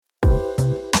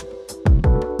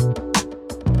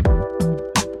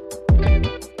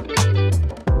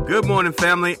Good morning,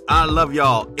 family. I love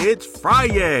y'all. It's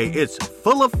FriYay. It's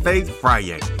Full of Faith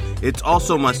FriYay. It's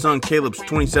also my son Caleb's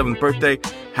 27th birthday.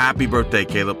 Happy birthday,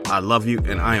 Caleb. I love you,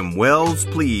 and I am well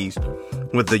pleased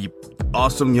with the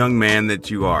awesome young man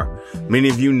that you are. Many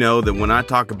of you know that when I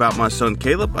talk about my son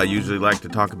Caleb, I usually like to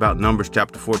talk about Numbers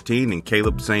chapter 14 and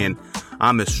Caleb saying,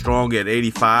 I'm as strong at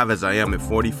 85 as I am at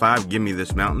 45. Give me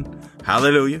this mountain.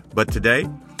 Hallelujah. But today,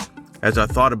 as I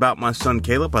thought about my son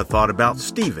Caleb, I thought about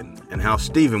Stephen and how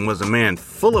Stephen was a man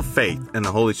full of faith and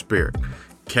the Holy Spirit.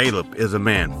 Caleb is a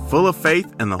man full of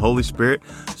faith and the Holy Spirit.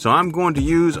 So I'm going to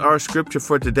use our scripture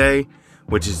for today,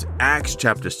 which is Acts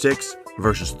chapter 6,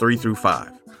 verses 3 through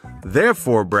 5.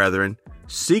 Therefore, brethren,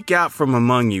 seek out from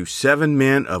among you 7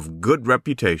 men of good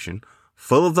reputation,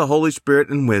 full of the Holy Spirit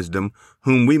and wisdom,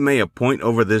 whom we may appoint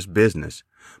over this business.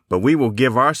 But we will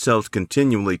give ourselves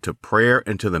continually to prayer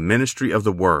and to the ministry of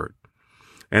the word.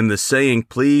 And the saying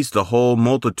pleased the whole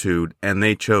multitude, and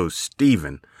they chose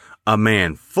Stephen, a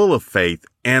man full of faith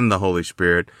and the Holy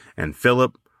Spirit, and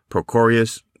Philip,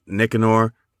 Prochorus,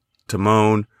 Nicanor,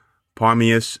 Timon,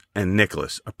 Parmenas, and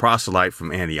Nicholas, a proselyte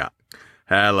from Antioch.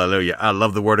 Hallelujah. I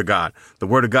love the Word of God. The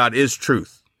Word of God is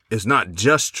truth. It's not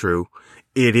just true.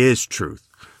 It is truth.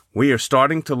 We are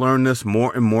starting to learn this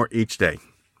more and more each day.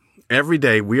 Every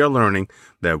day we are learning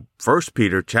that 1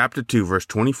 Peter chapter 2, verse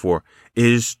 24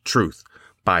 is truth.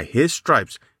 By his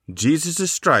stripes,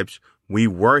 Jesus' stripes, we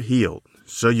were healed.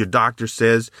 So your doctor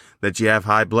says that you have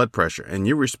high blood pressure, and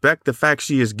you respect the facts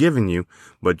she has given you,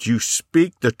 but you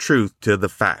speak the truth to the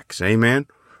facts. Amen.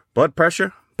 Blood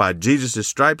pressure, by Jesus'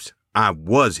 stripes, I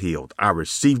was healed. I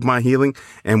received my healing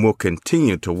and will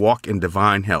continue to walk in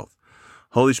divine health.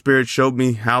 Holy Spirit showed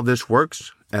me how this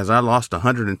works as I lost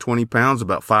 120 pounds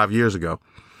about 5 years ago.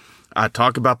 I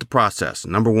talk about the process.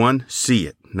 Number 1, see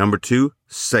it. Number 2,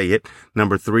 say it.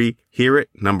 Number 3, hear it.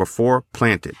 Number 4,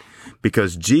 plant it.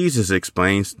 Because Jesus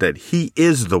explains that he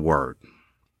is the Word.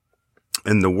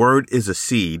 And the Word is a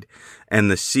seed, and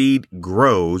the seed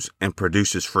grows and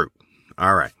produces fruit.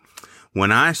 All right.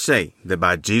 When I say that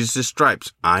by Jesus'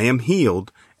 stripes I am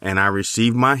healed and I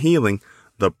receive my healing,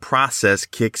 the process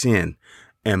kicks in.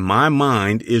 And my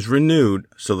mind is renewed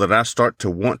so that I start to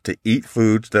want to eat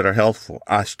foods that are healthful.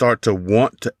 I start to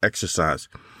want to exercise.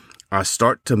 I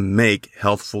start to make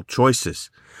healthful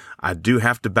choices. I do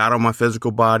have to battle my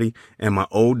physical body and my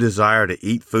old desire to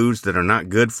eat foods that are not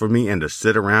good for me and to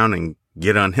sit around and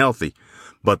get unhealthy.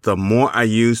 But the more I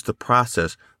use the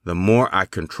process, the more I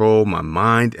control my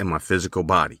mind and my physical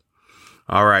body.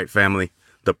 All right, family.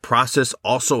 The process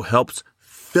also helps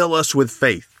fill us with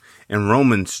faith. In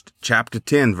Romans chapter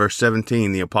 10, verse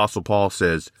 17, the Apostle Paul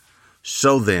says,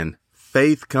 So then,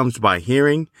 faith comes by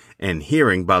hearing, and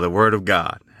hearing by the word of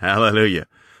God. Hallelujah.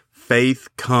 Faith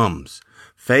comes.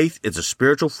 Faith is a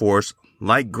spiritual force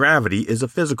like gravity is a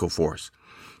physical force.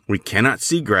 We cannot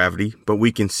see gravity, but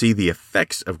we can see the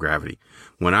effects of gravity.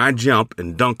 When I jump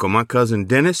and dunk on my cousin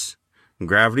Dennis,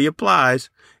 gravity applies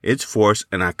its force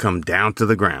and I come down to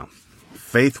the ground.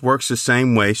 Faith works the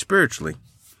same way spiritually.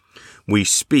 We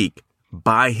speak,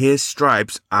 by his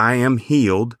stripes I am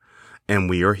healed, and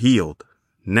we are healed.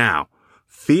 Now,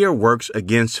 fear works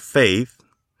against faith,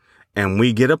 and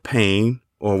we get a pain,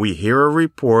 or we hear a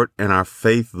report, and our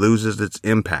faith loses its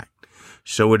impact.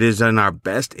 So it is in our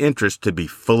best interest to be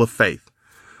full of faith.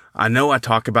 I know I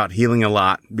talk about healing a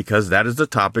lot because that is a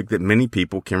topic that many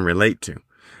people can relate to.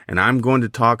 And I'm going to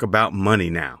talk about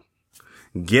money now.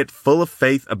 Get full of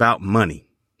faith about money.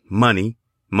 Money,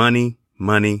 money,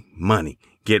 money, money.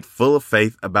 Get full of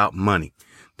faith about money.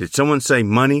 Did someone say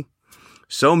money?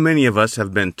 So many of us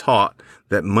have been taught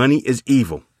that money is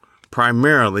evil,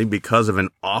 primarily because of an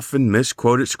often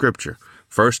misquoted scripture.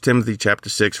 1 Timothy chapter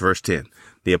 6, verse 10.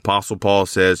 The Apostle Paul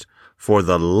says, For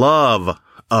the love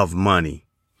of money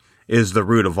is the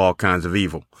root of all kinds of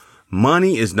evil.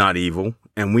 Money is not evil,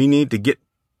 and we need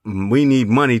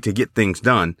money to get things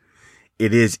done.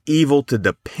 It is evil to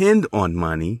depend on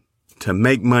money, to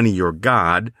make money your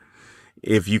God.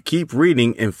 If you keep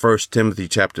reading in 1 Timothy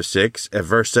chapter 6, at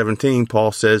verse 17,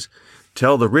 Paul says,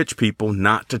 Tell the rich people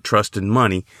not to trust in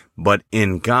money, but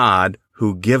in God,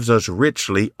 who gives us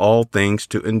richly all things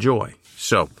to enjoy.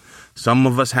 So, some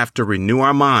of us have to renew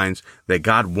our minds that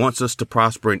God wants us to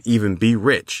prosper and even be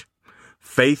rich.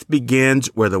 Faith begins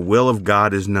where the will of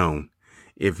God is known.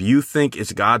 If you think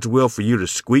it's God's will for you to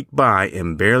squeak by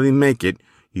and barely make it,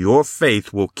 your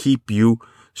faith will keep you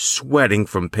sweating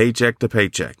from paycheck to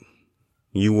paycheck.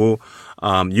 You will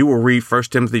read 1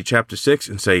 Timothy chapter 6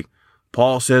 and say,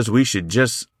 Paul says we should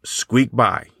just squeak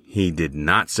by. He did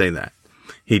not say that.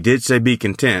 He did say be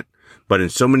content, but in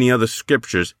so many other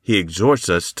scriptures, he exhorts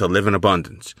us to live in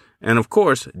abundance. And of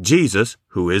course, Jesus,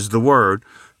 who is the Word,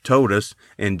 told us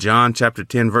in John chapter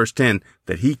 10, verse 10,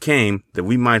 that he came that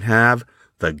we might have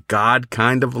the God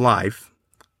kind of life,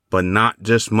 but not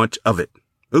just much of it.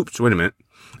 Oops, wait a minute.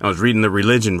 I was reading the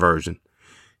religion version.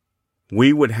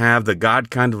 We would have the God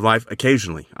kind of life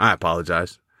occasionally. I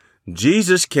apologize.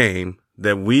 Jesus came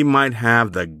that we might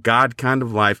have the God kind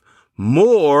of life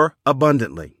more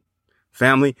abundantly.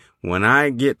 Family, when I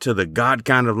get to the God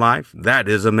kind of life, that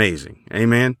is amazing.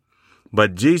 Amen.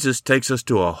 But Jesus takes us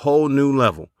to a whole new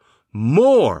level,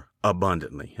 more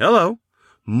abundantly. Hello.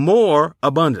 More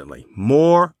abundantly,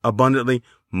 more abundantly,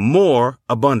 more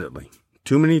abundantly.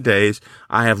 Too many days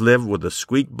I have lived with a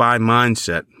squeak by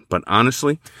mindset, but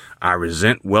honestly, I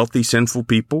resent wealthy, sinful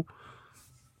people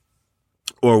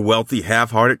or wealthy,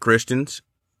 half-hearted Christians.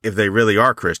 If they really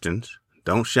are Christians,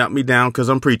 don't shout me down because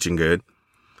I'm preaching good.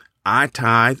 I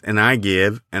tithe and I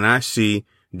give, and I see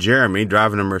Jeremy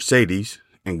driving a Mercedes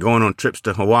and going on trips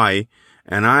to Hawaii,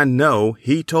 and I know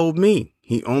he told me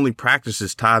he only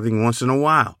practices tithing once in a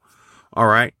while. All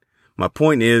right. My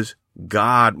point is,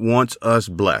 God wants us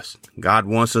blessed. God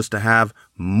wants us to have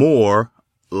more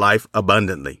life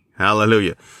abundantly.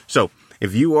 Hallelujah. So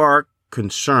if you are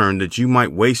concerned that you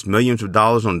might waste millions of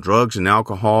dollars on drugs and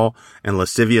alcohol and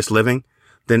lascivious living,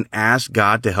 then ask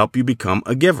God to help you become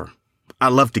a giver. I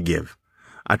love to give.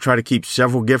 I try to keep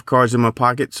several gift cards in my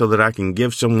pocket so that I can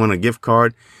give someone a gift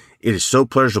card. It is so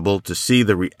pleasurable to see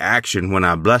the reaction when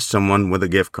I bless someone with a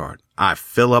gift card. I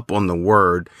fill up on the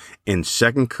word in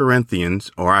 2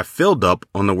 Corinthians, or I filled up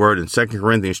on the word in 2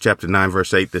 Corinthians chapter 9,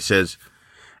 verse 8 that says,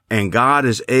 "And God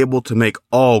is able to make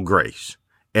all grace,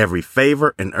 every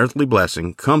favor and earthly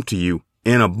blessing come to you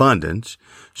in abundance,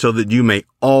 so that you may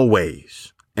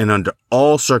always and under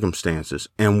all circumstances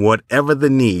and whatever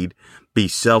the need be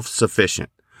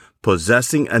self-sufficient,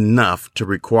 possessing enough to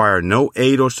require no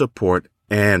aid or support,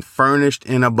 and furnished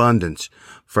in abundance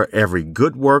for every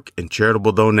good work and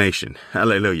charitable donation."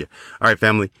 Hallelujah. All right,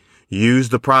 family, use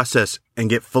the process and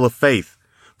get full of faith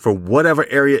for whatever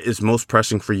area is most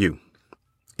pressing for you.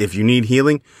 If you need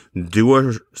healing, do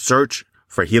a search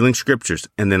for healing scriptures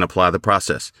and then apply the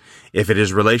process. If it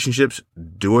is relationships,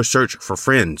 do a search for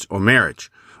friends or marriage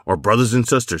or brothers and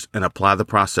sisters and apply the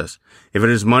process. If it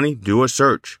is money, do a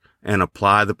search and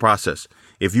apply the process.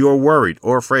 If you are worried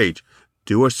or afraid,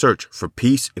 do a search for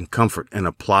peace and comfort and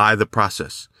apply the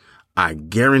process. I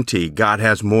guarantee God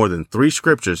has more than 3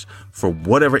 scriptures for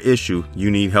whatever issue you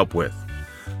need help with.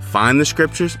 Find the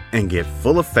scriptures and get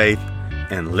full of faith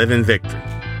and live in victory.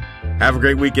 Have a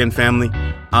great weekend, family.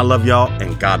 I love y'all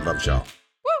and God loves y'all.